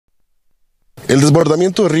El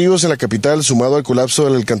desbordamiento de ríos en la capital, sumado al colapso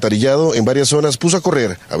del alcantarillado en varias zonas, puso a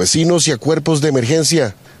correr a vecinos y a cuerpos de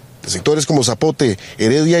emergencia de sectores como Zapote,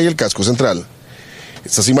 Heredia y el Casco Central.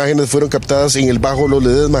 Estas imágenes fueron captadas en el Bajo Los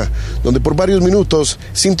Ledesma, donde por varios minutos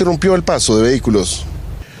se interrumpió el paso de vehículos.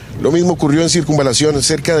 Lo mismo ocurrió en Circunvalación,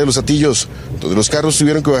 cerca de Los Atillos, donde los carros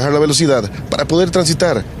tuvieron que bajar la velocidad para poder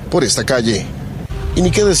transitar por esta calle. Y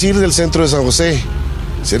ni qué decir del centro de San José,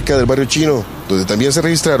 cerca del barrio chino, donde también se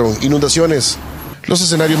registraron inundaciones. Los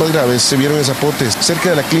escenarios más graves se vieron en Zapote,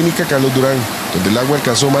 cerca de la clínica Carlos Durán, donde el agua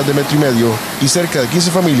alcanzó más de 1,5 metros y cerca de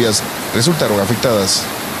 15 familias resultaron afectadas.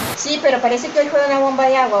 Sí, pero parece que hoy fue una bomba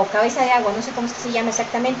de agua o cabeza de agua, no sé cómo es que se llama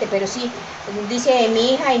exactamente, pero sí, dice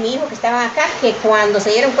mi hija y mi hijo que estaban acá, que cuando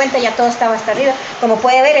se dieron cuenta ya todo estaba hasta arriba. Como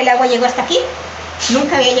puede ver, el agua llegó hasta aquí,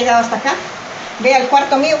 nunca había llegado hasta acá. Vea el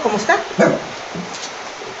cuarto mío cómo está.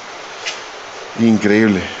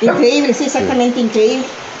 Increíble. Increíble, sí, exactamente, sí. Increíble.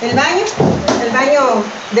 El baño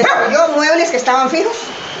destruyó muebles que estaban fijos.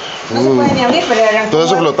 No se puede ni abrir, pero eran... Todo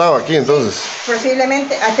eso flotaba aquí entonces. Sí,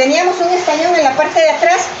 posiblemente. Teníamos un estañón en la parte de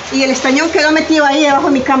atrás y el estañón quedó metido ahí debajo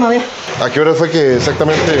de mi cama, vea. ¿A qué hora fue que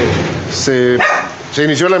exactamente se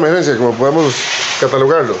inició la emergencia, como podemos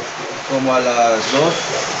catalogarlo? Como a las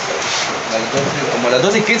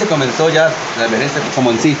 2:15 comenzó ya la emergencia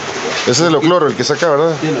como en sí. Ese es el cloro, el que saca,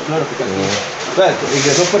 ¿verdad? Sí, el cloro que saca.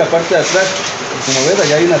 Ingresó por la parte de atrás. Como ves,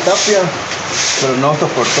 allá hay una tapia, pero no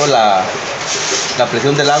soportó la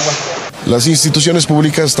presión del agua. Las instituciones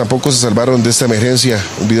públicas tampoco se salvaron de esta emergencia.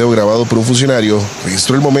 Un video grabado por un funcionario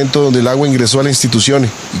registró el momento donde el agua ingresó a la institución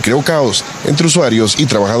y creó caos entre usuarios y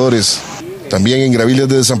trabajadores. También en Graviles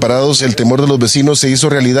de Desamparados, el temor de los vecinos se hizo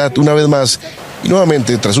realidad una vez más. Y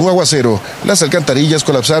nuevamente, tras un aguacero, las alcantarillas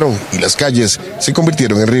colapsaron y las calles se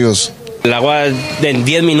convirtieron en ríos. El agua en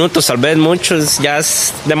 10 minutos, tal vez muchos, ya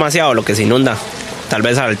es demasiado lo que se inunda. Tal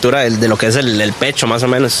vez a la altura de lo que es el pecho, más o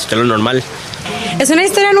menos, que es lo normal. Es una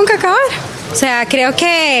historia nunca acabar. O sea, creo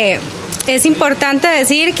que es importante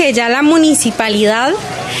decir que ya la municipalidad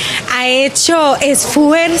ha hecho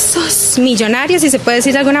esfuerzos millonarios, si se puede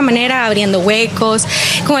decir de alguna manera, abriendo huecos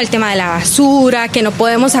con el tema de la basura, que no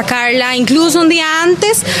podemos sacarla incluso un día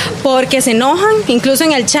antes porque se enojan. Incluso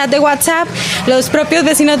en el chat de WhatsApp los propios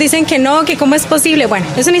vecinos dicen que no, que cómo es posible. Bueno,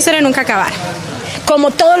 es una historia de nunca acabar.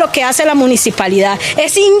 Como todo lo que hace la municipalidad,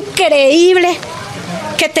 es increíble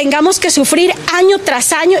que tengamos que sufrir año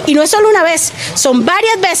tras año, y no es solo una vez, son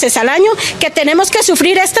varias veces al año que tenemos que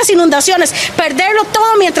sufrir estas inundaciones, perderlo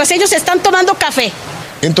todo mientras ellos están tomando café.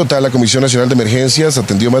 En total, la Comisión Nacional de Emergencias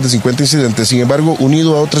atendió más de 50 incidentes. Sin embargo,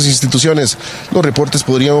 unido a otras instituciones, los reportes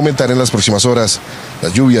podrían aumentar en las próximas horas.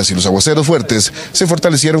 Las lluvias y los aguaceros fuertes se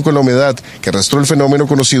fortalecieron con la humedad que arrastró el fenómeno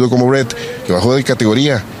conocido como Red, que bajó de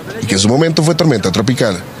categoría y que en su momento fue tormenta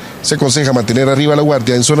tropical. Se aconseja mantener arriba la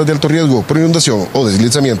guardia en zonas de alto riesgo por inundación o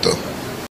deslizamiento.